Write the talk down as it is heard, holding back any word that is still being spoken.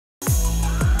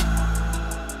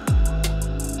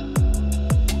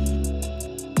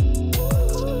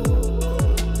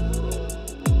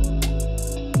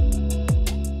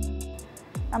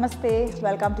Namaste,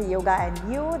 welcome to Yoga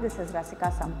and You. This is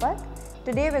Rasika Sampath.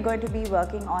 Today we're going to be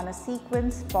working on a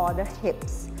sequence for the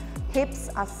hips. Hips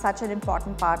are such an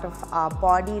important part of our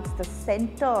body. It's the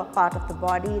center part of the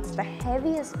body. It's the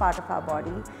heaviest part of our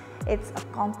body. It's a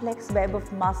complex web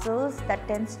of muscles that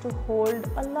tends to hold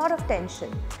a lot of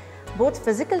tension. Both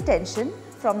physical tension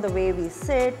from the way we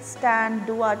sit, stand,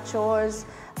 do our chores,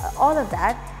 all of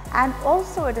that. And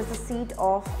also it is the seat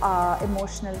of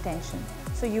emotional tension.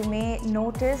 So you may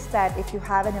notice that if you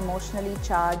have an emotionally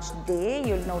charged day,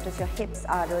 you'll notice your hips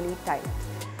are really tight.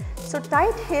 So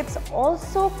tight hips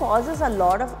also causes a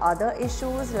lot of other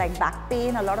issues like back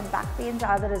pain. A lot of back pains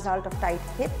are the result of tight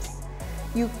hips.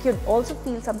 You could also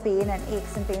feel some pain and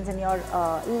aches and pains in your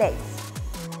legs.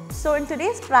 So in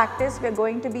today's practice, we're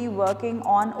going to be working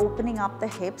on opening up the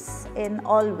hips in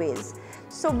all ways.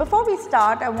 So before we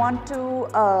start, I want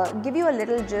to give you a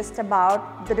little gist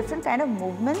about the different kind of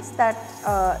movements that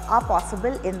are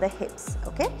possible in the hips,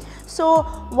 okay? So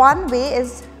one way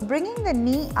is bringing the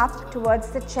knee up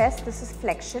towards the chest. This is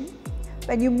flexion.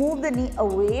 When you move the knee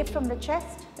away from the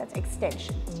chest, that's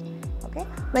extension, okay?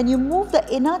 When you move the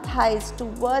inner thighs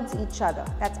towards each other,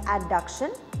 that's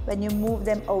adduction. When you move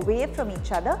them away from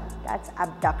each other, that's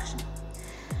abduction.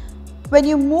 When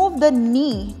you move the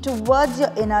knee towards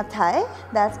your inner thigh,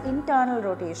 that's internal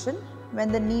rotation.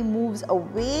 When the knee moves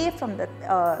away from the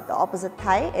opposite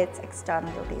thigh, it's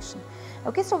external rotation.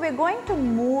 Okay, so we're going to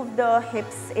move the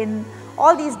hips in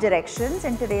all these directions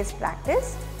in today's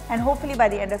practice, and hopefully by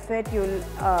the end of it, you'll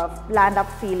land up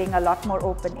feeling a lot more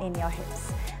open in your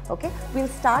hips. Okay, we'll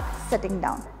start sitting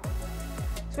down.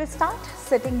 So we'll start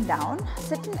sitting down.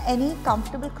 Sit in any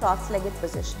comfortable cross-legged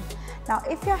position. Now,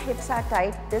 if your hips are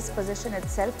tight, this position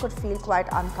itself could feel quite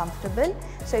uncomfortable.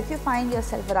 So if you find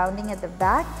yourself rounding at the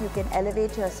back, you can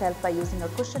elevate yourself by using a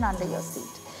cushion under your seat.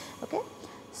 Okay?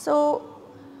 So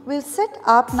we'll sit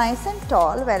up nice and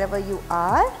tall wherever you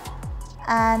are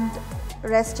and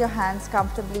rest your hands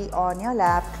comfortably on your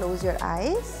lap, close your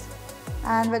eyes,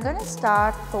 and we're going to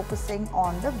start focusing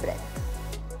on the breath.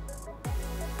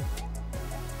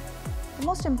 The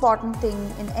most important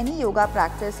thing in any yoga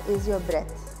practice is your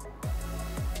breath.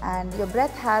 And your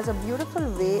breath has a beautiful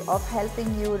way of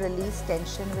helping you release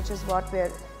tension, which is what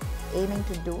we're aiming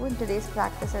to do in today's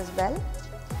practice as well.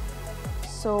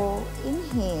 So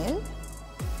inhale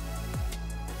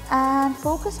and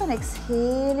focus on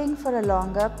exhaling for a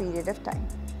longer period of time.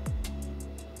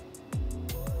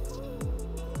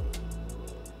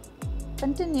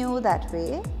 Continue that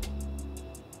way.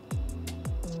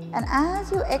 And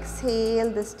as you exhale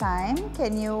this time,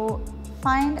 can you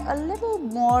find a little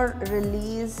more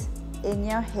release in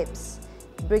your hips,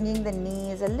 bringing the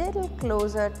knees a little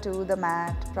closer to the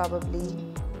mat probably.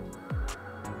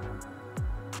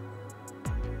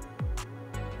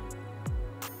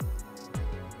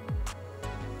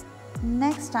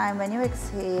 Next time when you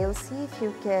exhale, see if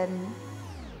you can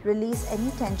release any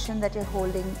tension that you're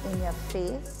holding in your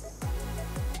face.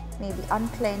 Maybe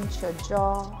unclench your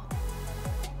jaw.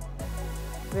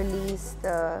 Release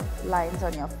the lines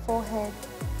on your forehead.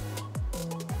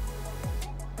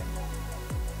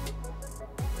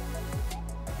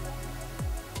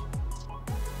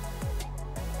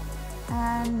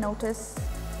 And notice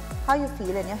how you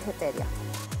feel in your hip area.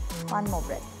 One more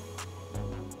breath.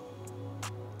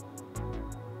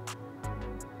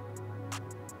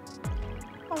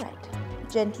 All right,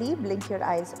 gently blink your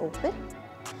eyes open.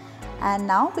 And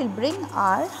now we'll bring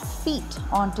our feet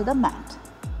onto the mat.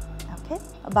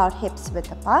 About hips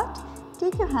width apart.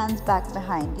 Take your hands back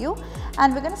behind you,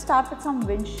 and we're going to start with some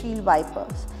windshield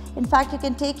wipers. In fact, you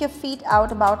can take your feet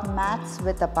out about mat's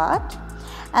width apart,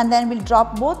 and then we'll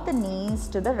drop both the knees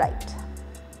to the right,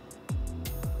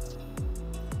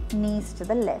 knees to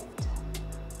the left,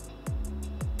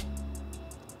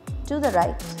 to the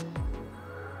right,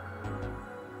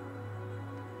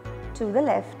 to the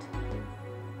left,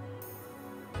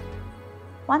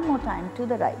 one more time to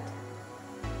the right,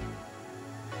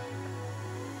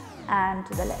 and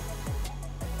to the left.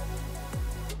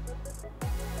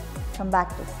 Come back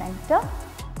to center,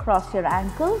 cross your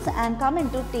ankles and come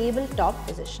into tabletop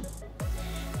position.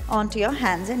 Onto your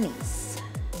hands and knees.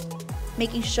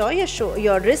 Making sure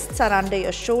your wrists are under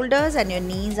your shoulders and your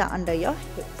knees are under your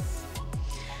hips.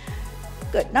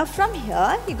 Good. Now from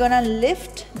here, you're going to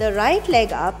lift the right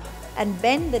leg up and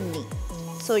bend the knee.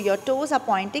 So your toes are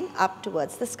pointing up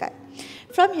towards the sky.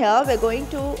 From here, we're going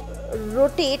to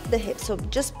rotate the hips. So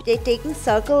just taking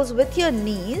circles with your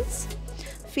knees,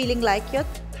 feeling like your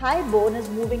thigh bone is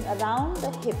moving around the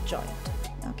hip joint.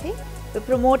 Okay, we're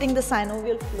promoting the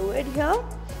synovial fluid here,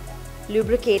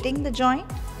 lubricating the joint.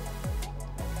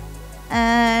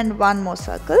 And one more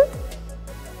circle.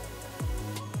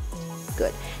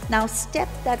 Good. Now step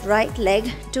that right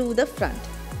leg to the front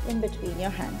in between your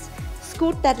hands.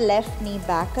 Scoot that left knee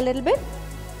back a little bit.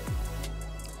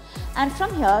 And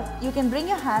from here, you can bring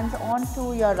your hands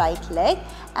onto your right leg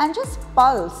and just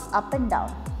pulse up and down.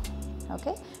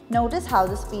 Okay? Notice how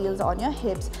this feels on your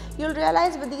hips. You'll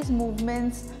realize with these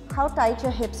movements how tight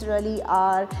your hips really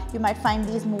are. You might find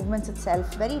these movements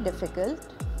itself very difficult.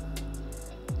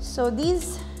 So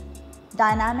these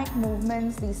dynamic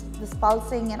movements, this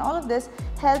pulsing and all of this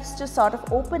helps to sort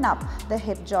of open up the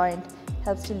hip joint,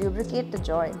 helps to lubricate the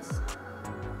joints,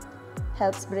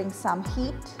 helps bring some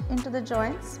heat into the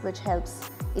joints, which helps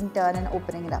in turn in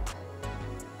opening it up.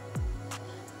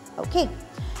 Okay,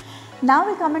 now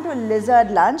we come into a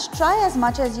lizard lunge. Try as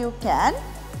much as you can.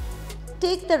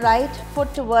 Take the right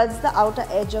foot towards the outer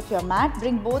edge of your mat.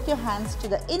 Bring both your hands to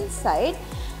the inside.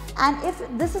 And if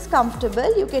this is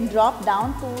comfortable, you can drop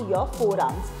down to your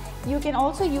forearms. You can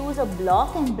also use a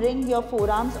block and bring your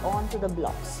forearms onto the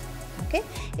blocks. Okay,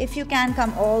 if you can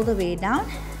come all the way down,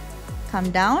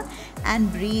 come down and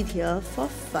breathe here for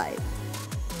 5.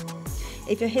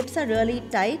 If your hips are really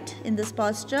tight in this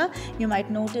posture, you might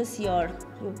notice you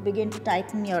begin to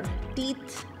tighten your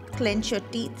teeth, clench your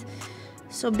teeth.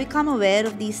 So become aware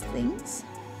of these things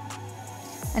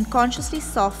and consciously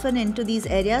soften into these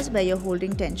areas where you're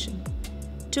holding tension.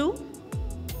 2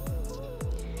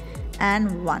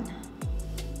 and 1.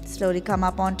 Slowly come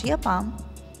up onto your palm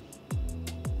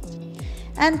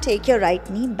and take your right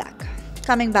knee back,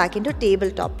 coming back into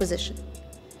tabletop position.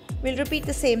 We'll repeat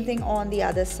the same thing on the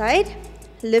other side.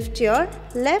 Lift your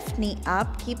left knee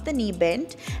up, keep the knee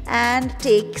bent and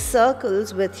take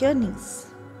circles with your knees.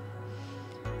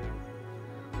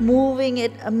 Moving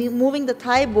the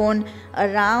thigh bone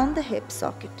around the hip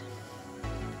socket.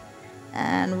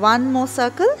 And one more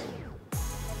circle.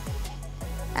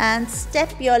 And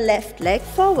step your left leg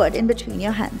forward in between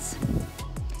your hands.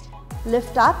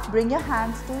 Lift up, bring your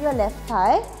hands to your left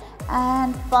thigh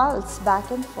and pulse back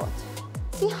and forth.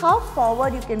 See how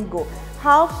forward you can go.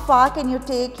 How far can you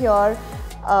take your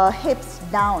hips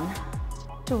down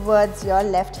towards your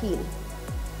left heel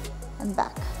and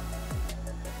back.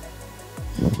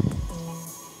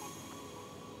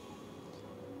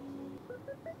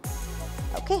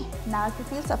 Okay, now if you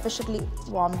feel sufficiently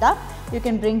warmed up, you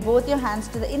can bring both your hands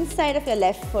to the inside of your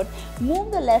left foot,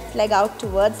 move the left leg out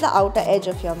towards the outer edge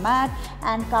of your mat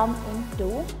and come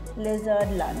into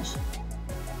lizard lunge.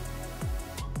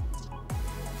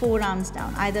 Forearms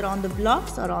down, either on the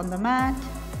blocks or on the mat.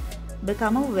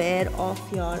 Become aware of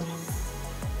your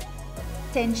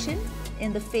tension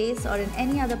in the face or in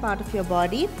any other part of your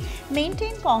body.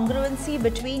 Maintain congruency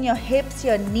between your hips,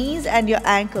 your knees and your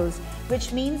ankles,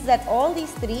 which means that all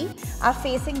these three are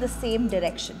facing the same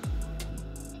direction.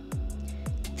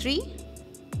 3,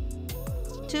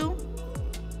 2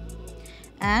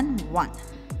 and 1.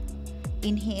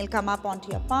 Inhale, come up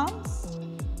onto your palms.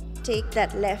 Take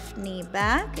that left knee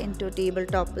back into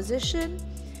tabletop position.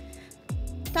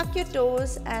 Tuck your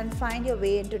toes and find your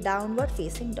way into downward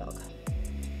facing dog.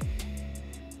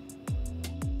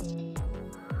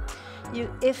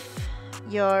 If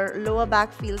your lower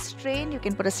back feels strained, you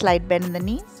can put a slight bend in the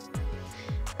knees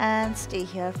and stay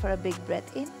here for a big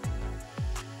breath in,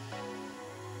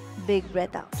 big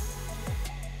breath out.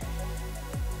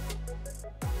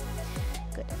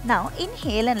 Good. Now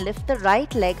inhale and lift the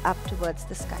right leg up towards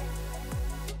the sky.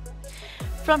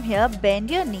 From here, bend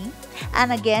your knee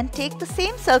and again take the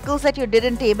same circles that you did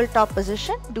in tabletop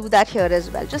position. Do that here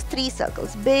as well. Just 3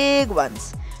 circles, big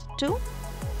ones. 2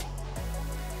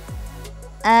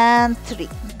 and 3.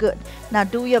 Good. Now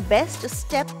do your best to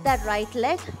step that right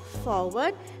leg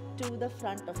forward to the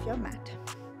front of your mat.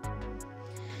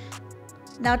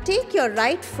 Now take your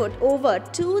right foot over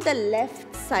to the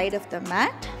left side of the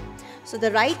mat. So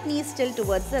the right knee is still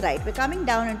towards the right. We're coming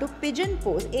down into pigeon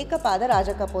pose, Ekapada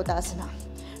Rajakapotasana.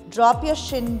 Drop your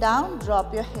shin down,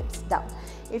 drop your hips down.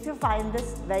 If you find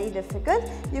this very difficult,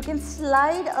 you can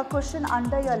slide a cushion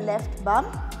under your left bum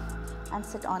and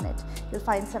sit on it. You'll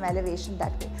find some elevation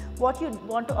that way. What you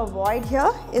want to avoid here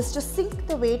is to sink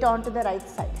the weight onto the right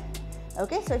side.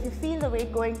 Okay, so if you feel the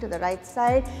weight going to the right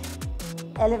side,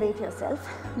 elevate yourself.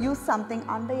 Use something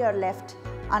under your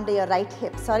right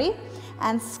hip,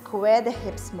 and square the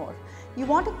hips more. You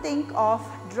want to think of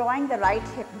drawing the right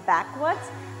hip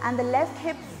backwards and the left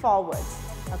hip forwards.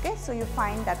 Okay, so you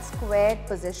find that squared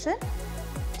position.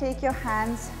 Take your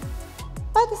hands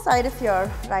by the side of your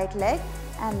right leg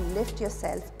and lift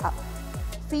yourself up.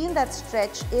 Feel that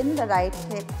stretch in the right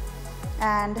hip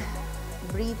and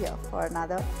breathe here for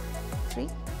another 3,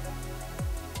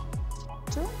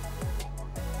 2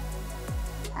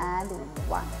 and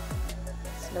 1.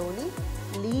 Slowly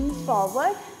Lean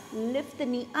forward, lift the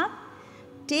knee up,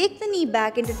 take the knee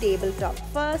back into tabletop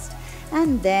first,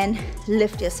 and then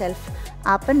lift yourself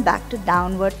up and back to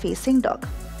downward facing dog.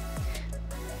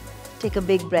 Take a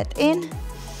big breath in,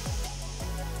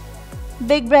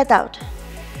 big breath out.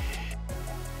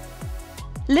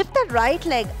 Lift that right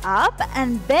leg up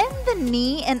and bend the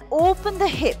knee and open the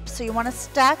hip. So you want to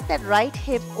stack that right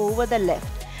hip over the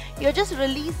left. You're just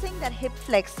releasing that hip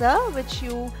flexor, which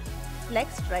you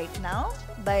flexed right now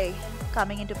by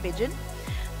coming into pigeon.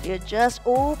 You're just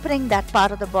opening that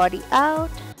part of the body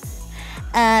out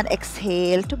and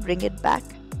exhale to bring it back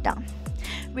down.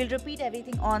 We'll repeat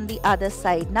everything on the other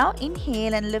side now.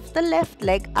 Inhale and lift the left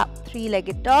leg up,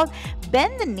 three-legged dog.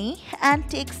 Bend the knee and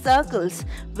take circles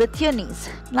with your knees.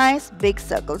 Nice big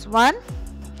circles. 1,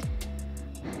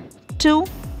 2,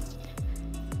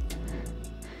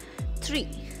 3.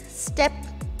 Step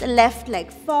the left leg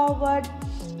forward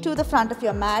to the front of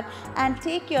your mat and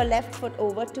take your left foot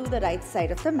over to the right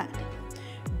side of the mat.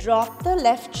 Drop the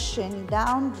left shin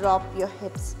down, drop your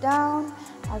hips down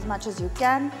as much as you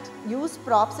can. Use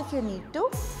props if you need to,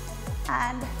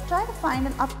 and try to find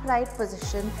an upright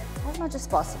position as much as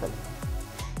possible.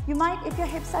 You might, if your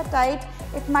hips are tight,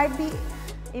 it might be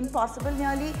impossible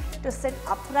nearly to sit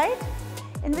upright,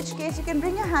 in which case you can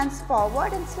bring your hands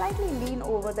forward and slightly lean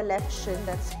over the left shin,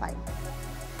 that's fine.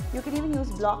 You can even use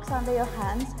blocks under your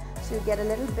hands so you get a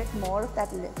little bit more of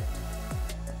that lift.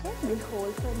 Okay, we'll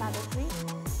hold for another 3,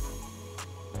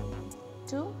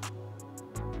 2,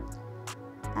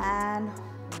 and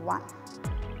 1.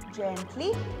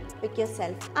 Gently pick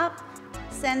yourself up,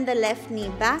 send the left knee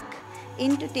back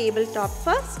into tabletop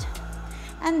first,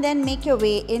 and then make your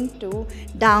way into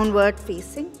downward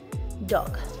facing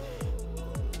dog.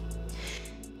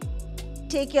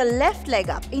 Take your left leg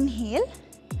up, inhale,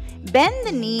 bend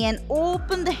the knee and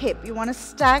open the hip. You want to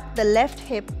stack the left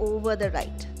hip over the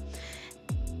right.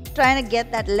 Trying to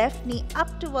get that left knee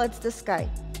up towards the sky.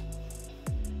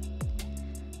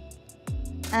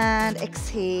 And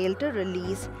exhale to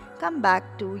release. Come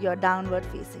back to your downward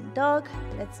facing dog.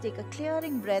 Let's take a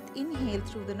clearing breath. Inhale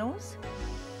through the nose.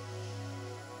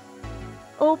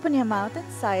 Open your mouth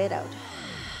and sigh it out.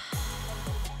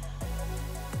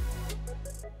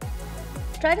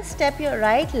 Try to step your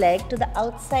right leg to the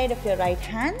outside of your right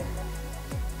hand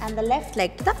and the left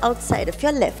leg to the outside of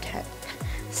your left hand.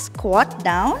 Squat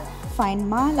down. Find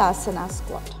Malasana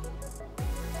squat.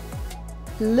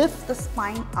 Lift the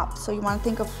spine up. So you want to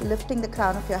think of lifting the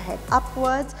crown of your head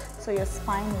upwards so your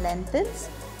spine lengthens.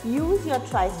 Use your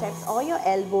triceps or your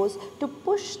elbows to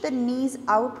push the knees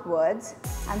outwards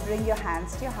and bring your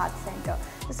hands to your heart center.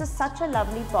 This is such a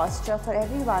lovely posture for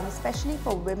everyone, especially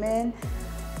for women.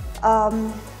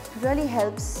 Really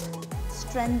helps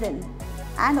strengthen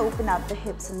and open up the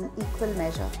hips in equal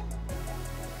measure.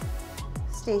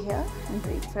 Stay here and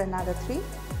breathe for another 3,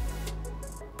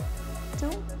 2,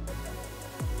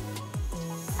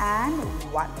 and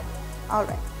 1. All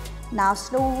right. Now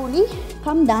slowly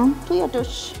come down to your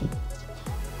tush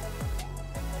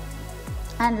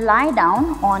and lie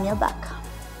down on your back.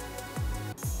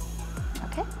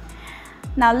 Okay.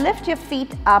 Now lift your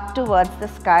feet up towards the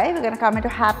sky. We're going to come into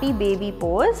happy baby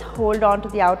pose. Hold on to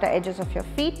the outer edges of your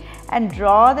feet and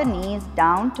draw the knees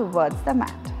down towards the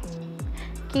mat.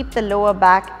 Keep the lower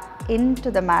back into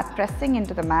the mat, pressing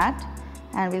into the mat,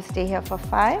 and we'll stay here for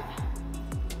 5,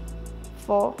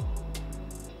 4,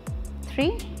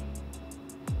 3,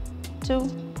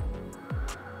 2,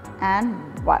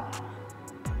 and 1.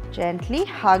 Gently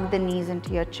hug the knees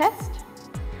into your chest.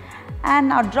 And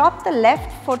now drop the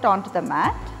left foot onto the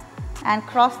mat and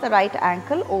cross the right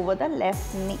ankle over the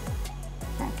left knee.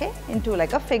 Okay, into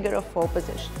like a figure of 4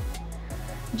 position.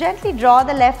 Gently draw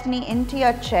the left knee into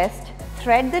your chest,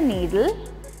 thread the needle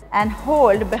and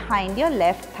hold behind your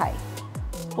left thigh.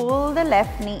 Pull the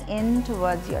left knee in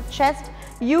towards your chest.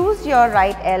 Use your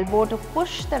right elbow to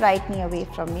push the right knee away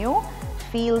from you.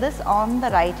 Feel this on the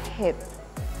right hip.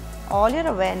 All your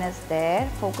awareness there.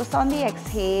 Focus on the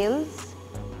exhales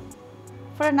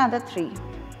for another 3,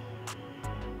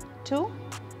 2,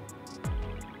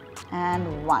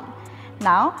 and 1.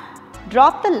 Now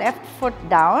drop the left foot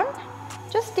down.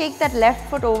 Just take that left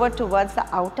foot over towards the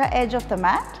outer edge of the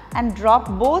mat and drop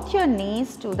both your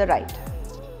knees to the right.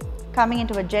 Coming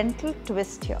into a gentle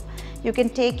twist here. You can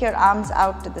take your arms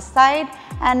out to the side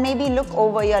and maybe look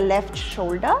over your left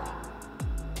shoulder.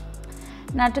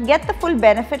 Now to get the full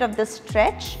benefit of this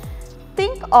stretch,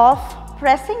 think of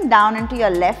pressing down into your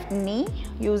left knee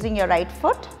using your right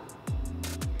foot.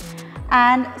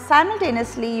 And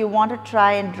simultaneously you want to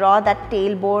try and draw that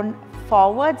tailbone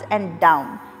forwards and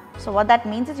down. So what that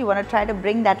means is you want to try to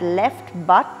bring that left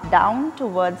butt down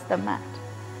towards the mat.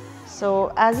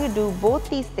 So as you do both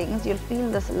these things, you'll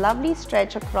feel this lovely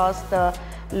stretch across the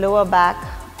lower back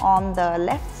on the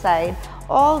left side,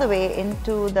 all the way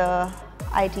into the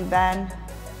IT band,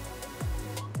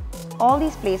 all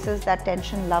these places that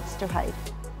tension loves to hide.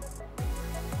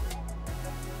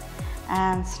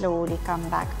 And slowly come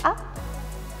back up.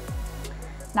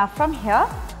 Now from here,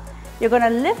 you're going to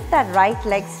lift that right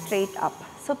leg straight up.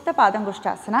 Supta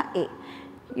Padangushtasana A.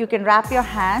 You can wrap your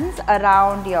hands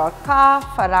around your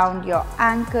calf, around your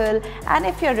ankle, and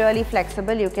if you're really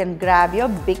flexible, you can grab your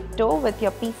big toe with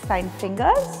your peace sign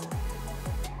fingers.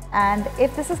 And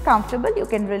if this is comfortable, you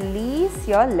can release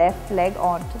your left leg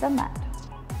onto the mat.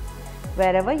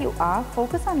 Wherever you are,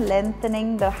 focus on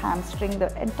lengthening the hamstring,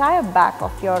 the entire back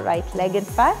of your right leg in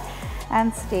fact,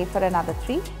 and stay for another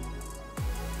 3,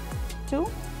 2,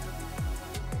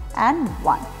 and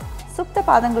 1. Supta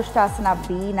Padangushtasana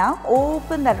B now.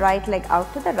 Open the right leg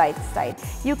out to the right side.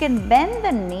 You can bend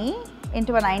the knee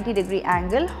into a 90-degree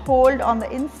angle, hold on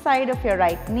the inside of your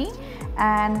right knee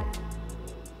and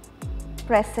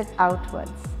press it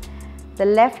outwards. The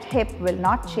left hip will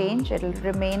not change, it will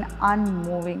remain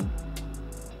unmoving.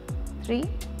 3,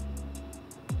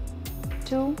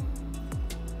 2,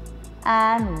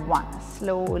 and 1.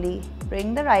 Slowly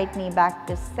bring the right knee back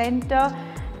to center.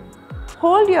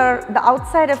 Hold the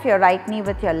outside of your right knee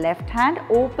with your left hand,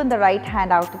 open the right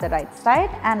hand out to the right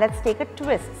side, and let's take a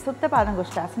twist. Supta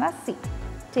Padangushtasana C.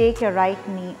 Take your right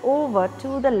knee over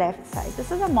to the left side.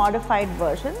 This is a modified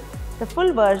version. The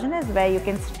full version is where you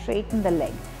can straighten the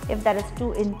leg. If that is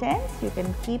too intense, you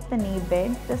can keep the knee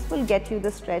bent. This will get you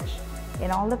the stretch in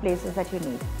all the places that you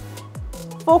need.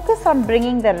 Focus on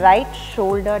bringing the right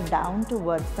shoulder down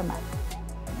towards the mat.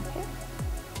 Okay?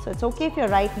 So it's okay if your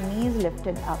right knee is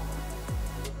lifted up.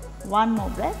 One more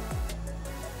breath.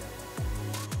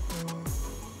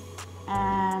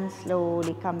 And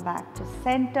slowly come back to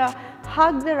center.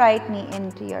 Hug the right knee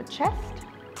into your chest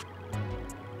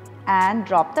and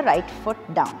drop the right foot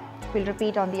down. We'll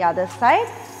repeat on the other side.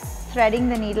 Threading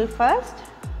the needle first.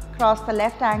 Cross the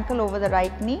left ankle over the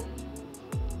right knee.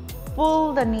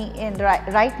 Pull the knee in,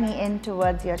 right knee in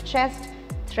towards your chest.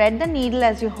 Thread the needle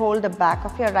as you hold the back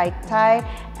of your right thigh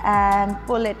and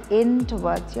pull it in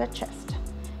towards your chest.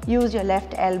 Use your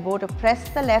left elbow to press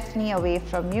the left knee away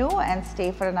from you and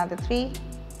stay for another 3,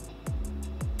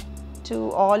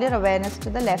 2, all your awareness to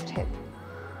the left hip,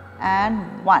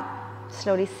 and 1.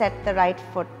 Slowly set the right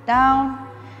foot down,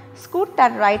 scoot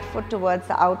that right foot towards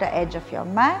the outer edge of your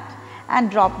mat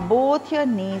and drop both your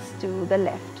knees to the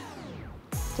left.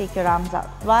 Take your arms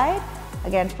out wide.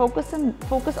 Again, focus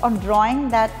on drawing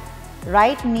that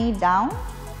right knee down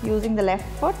using the left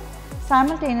foot.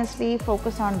 Simultaneously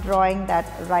focus on drawing that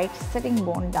right sitting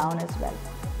bone down as well.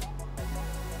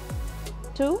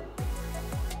 2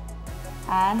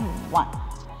 and 1.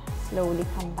 Slowly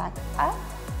come back up.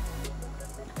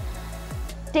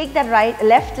 Take that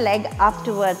left leg up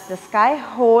towards the sky.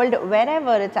 Hold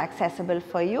wherever it's accessible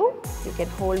for you. You can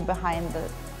hold behind the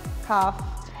calf,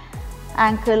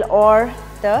 ankle or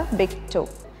the big toe.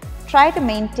 Try to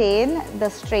maintain the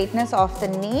straightness of the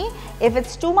knee. If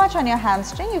it's too much on your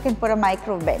hamstring, you can put a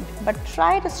micro bend, but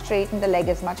try to straighten the leg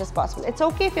as much as possible. It's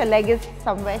okay if your leg is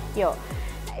somewhere here.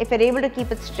 If you're able to keep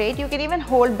it straight, you can even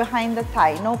hold behind the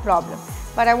thigh, no problem.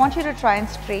 But I want you to try and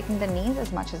straighten the knees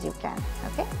as much as you can,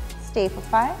 okay? Stay for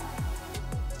 5,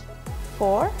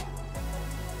 4,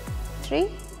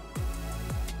 3,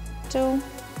 2,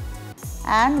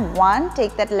 and 1.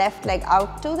 Take that left leg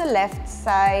out to the left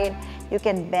side. You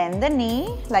can bend the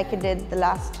knee like you did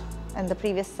the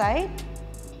previous side.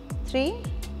 3,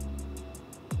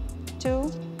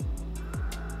 2,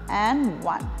 and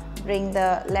 1. Bring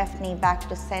the left knee back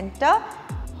to center.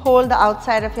 Hold the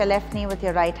outside of your left knee with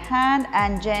your right hand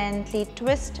and gently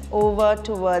twist over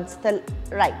towards the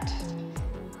right.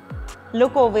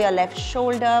 Look over your left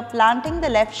shoulder, planting the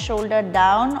left shoulder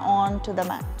down onto the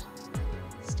mat.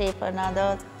 Stay for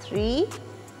another 3.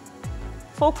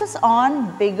 Focus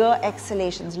on bigger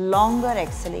exhalations, longer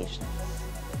exhalations.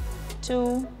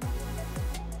 2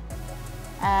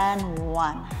 and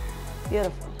 1.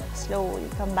 Beautiful. Slowly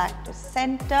come back to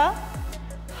center.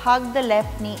 Hug the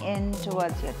left knee in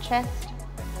towards your chest.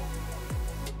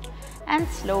 And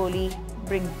slowly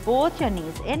bring both your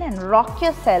knees in and rock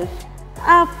yourself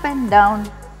up and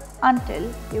down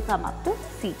until you come up to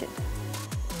seated.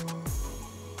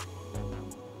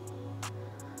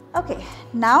 Okay,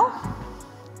 now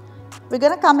we're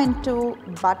going to come into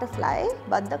butterfly,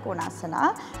 Baddha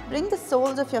Konasana. Bring the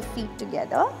soles of your feet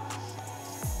together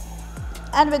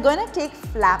and we're going to take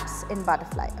flaps in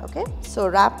butterfly, okay? So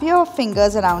wrap your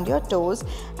fingers around your toes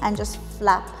and just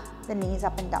flap the knees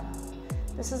up and down.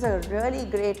 This is a really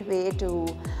great way to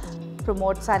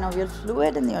promote synovial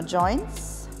fluid in your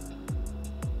joints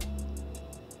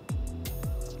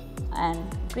and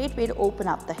great way to open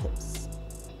up the hips.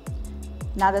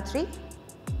 Another 3,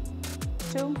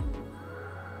 2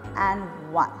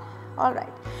 and 1. All right.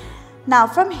 Now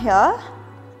from here,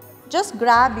 just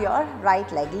grab your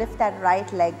right leg, lift that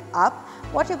right leg up.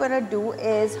 What you're going to do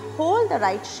is hold the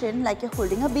right shin like you're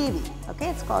holding a baby. Okay,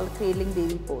 it's called cradling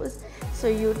baby pose. So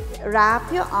you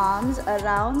wrap your arms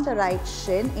around the right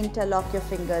shin, interlock your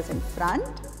fingers in front.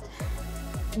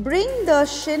 Bring the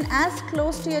shin as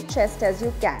close to your chest as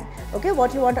you can. Okay,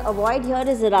 what you want to avoid here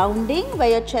is rounding where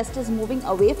your chest is moving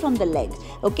away from the leg.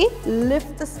 Okay,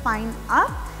 lift the spine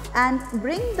up and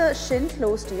bring the shin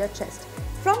close to your chest.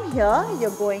 From here,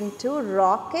 you're going to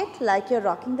rock it like you're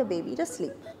rocking the baby to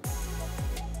sleep.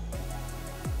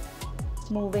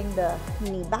 Moving the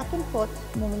knee back and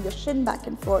forth, moving the shin back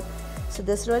and forth. So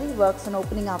this really works on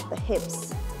opening up the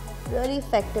hips. Really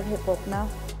effective hip opener.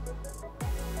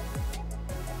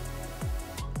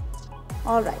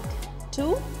 All right,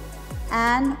 2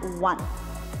 and 1.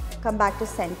 Come back to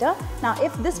center. Now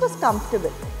if this was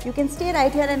comfortable, you can stay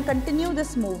right here and continue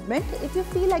this movement. If you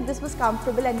feel like this was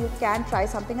comfortable and you can try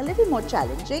something a little more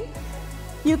challenging,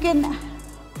 you can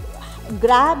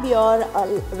grab your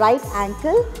right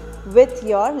ankle with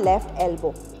your left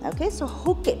elbow. Okay, so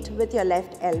hook it with your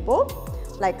left elbow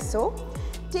like so.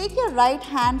 Take your right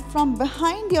hand from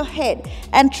behind your head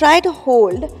and try to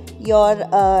hold your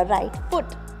right foot.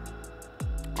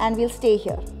 And we'll stay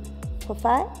here for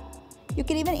 5. You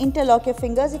can even interlock your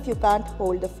fingers if you can't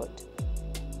hold the foot.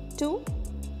 2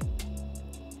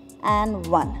 and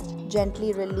 1.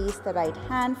 Gently release the right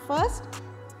hand first,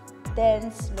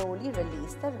 then slowly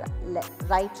release the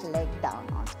right leg down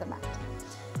onto the mat.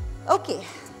 Okay,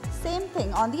 same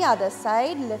thing on the other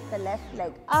side. Lift the left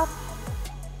leg up,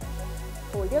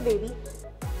 hold your baby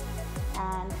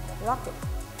and rock it.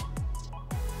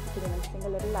 You can even sing a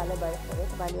little lullaby for it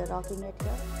while you're rocking it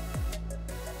here.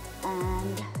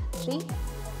 And 3,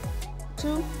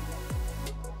 2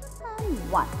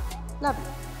 and 1.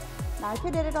 Lovely. Now if you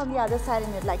did it on the other side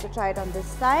and you'd like to try it on this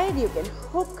side, you can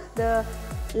hook the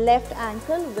left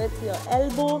ankle with your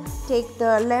elbow, take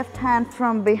the left hand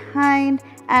from behind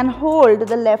and hold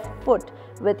the left foot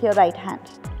with your right hand.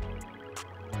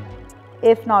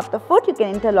 If not the foot, you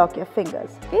can interlock your fingers.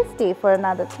 Okay, stay for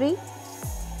another 3,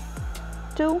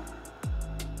 2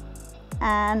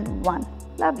 and 1.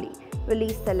 Lovely.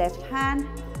 Release the left hand,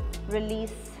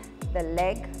 release the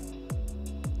leg.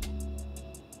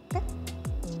 Okay.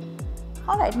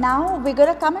 All right, now we're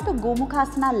going to come into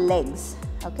Gomukhasana legs.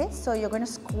 Okay, so you're going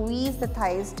to squeeze the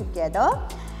thighs together.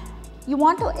 You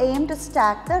want to aim to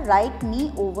stack the right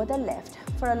knee over the left.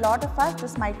 For a lot of us,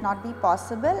 this might not be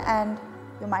possible and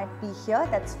you might be here,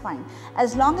 that's fine.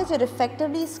 As long as you're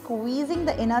effectively squeezing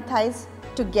the inner thighs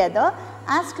together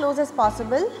as close as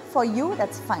possible, for you,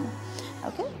 that's fine.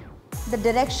 Okay. The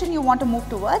direction you want to move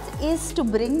towards is to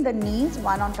bring the knees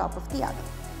one on top of the other.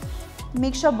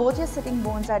 Make sure both your sitting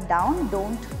bones are down,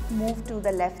 don't move to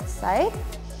the left side.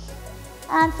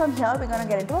 And from here, we're going to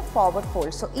get into a forward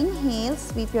fold. So inhale,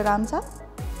 sweep your arms up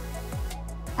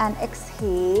and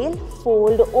exhale,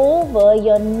 fold over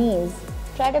your knees.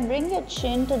 Try to bring your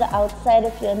chin to the outside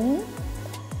of your knee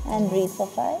and breathe for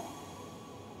 5,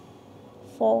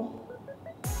 4,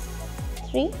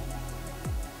 3,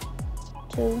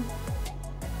 2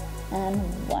 and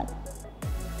 1.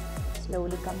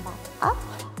 Slowly come back up.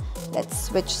 Let's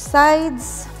switch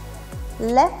sides.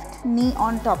 Left knee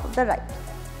on top of the right.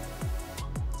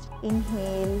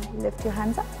 Inhale, lift your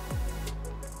hands up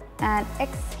and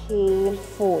exhale,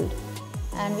 fold.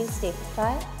 And we'll stay for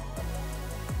 5,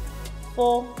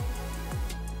 4,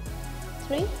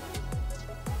 3,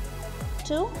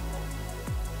 2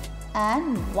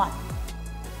 and 1.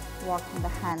 Walking the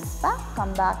hands back,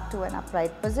 come back to an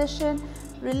upright position.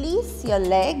 Release your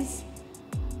legs.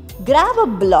 Grab a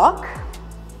block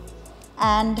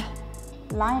and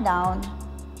lie down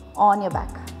on your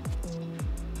back.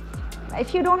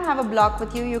 If you don't have a block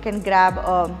with you, you can grab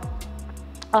a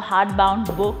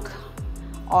hardbound book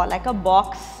or like a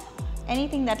box,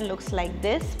 anything that looks like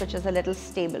this, which is a little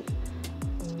stable.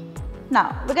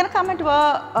 Now, we're going to come into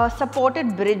a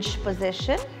supported bridge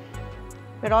position.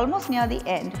 We're almost near the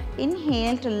end.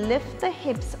 Inhale to lift the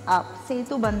hips up,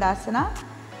 Setu Bandhasana.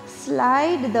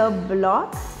 Slide the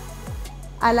block.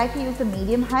 I like to use the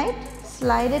medium height.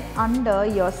 Slide it under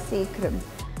your sacrum.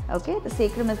 Okay, the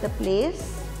sacrum is the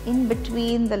place in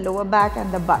between the lower back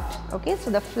and the butt. Okay,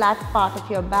 so the flat part of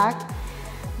your back,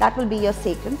 that will be your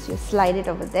sacrum. So you slide it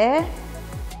over there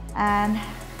and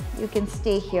you can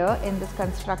stay here in this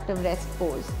constructive rest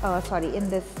pose, in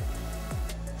this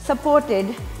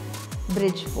supported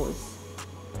bridge pose.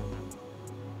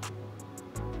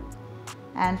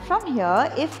 And from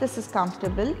here, if this is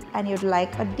comfortable and you'd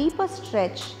like a deeper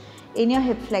stretch in your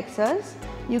hip flexors,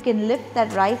 you can lift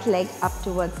that right leg up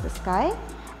towards the sky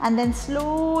and then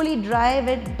slowly drive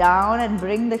it down and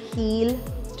bring the heel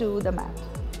to the mat.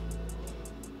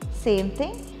 Same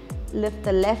thing, lift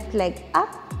the left leg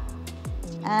up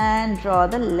and draw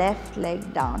the left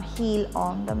leg down, heel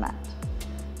on the mat.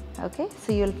 Okay,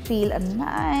 so you'll feel a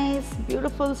nice,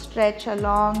 beautiful stretch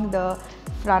along the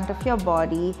front of your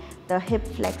body, the hip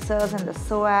flexors and the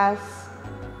psoas.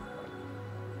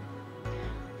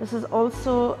 This is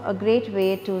also a great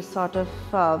way to sort of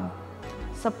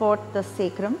support the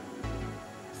sacrum.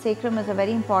 Sacrum is a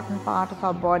very important part of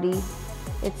our body.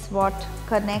 It's what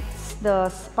connects the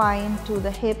spine to the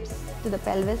hips, to the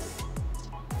pelvis.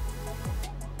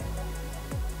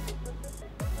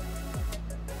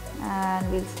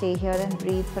 And we'll stay here and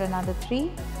breathe for another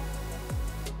 3,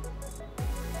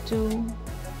 2,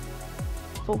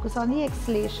 focus on the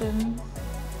exhalation,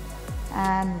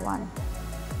 and 1.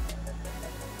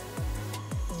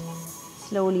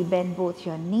 Slowly bend both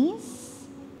your knees,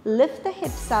 lift the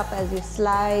hips up as you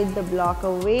slide the block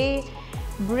away,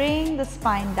 bring the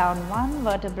spine down 1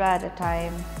 vertebra at a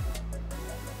time,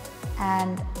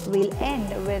 and we'll end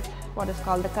with what is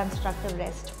called the constructive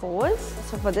rest pose.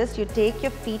 So for this, you take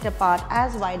your feet apart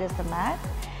as wide as the mat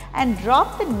and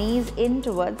drop the knees in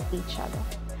towards each other.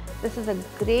 This is a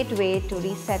great way to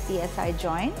reset the SI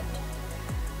joint,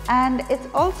 and it's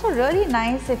also really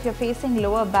nice if you're facing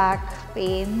lower back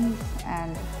pains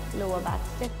and lower back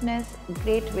stiffness.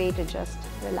 Great way to just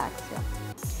relax here.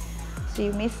 So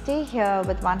you may stay here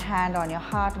with one hand on your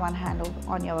heart, one hand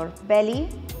on your belly,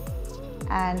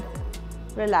 and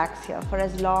relax here for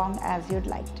as long as you'd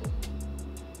like to.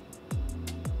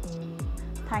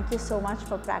 Thank you so much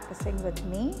for practicing with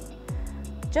me.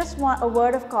 Just a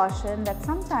word of caution that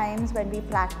sometimes when we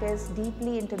practice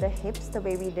deeply into the hips the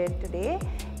way we did today,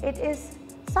 it is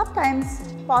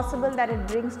sometimes possible that it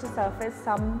brings to surface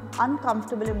some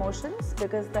uncomfortable emotions,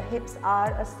 because the hips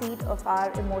are a seat of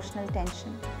our emotional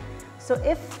tension. So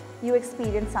if you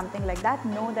experience something like that,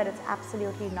 know that it's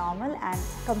absolutely normal and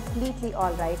completely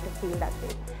alright to feel that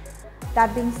way.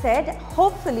 That being said,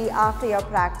 hopefully after your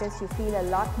practice you feel a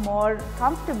lot more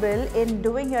comfortable in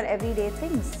doing your everyday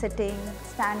things, sitting,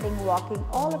 standing, walking.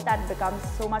 All of that becomes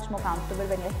so much more comfortable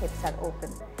when your hips are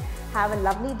open. Have a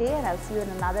lovely day, and I'll see you in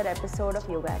another episode of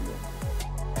Yoga and You.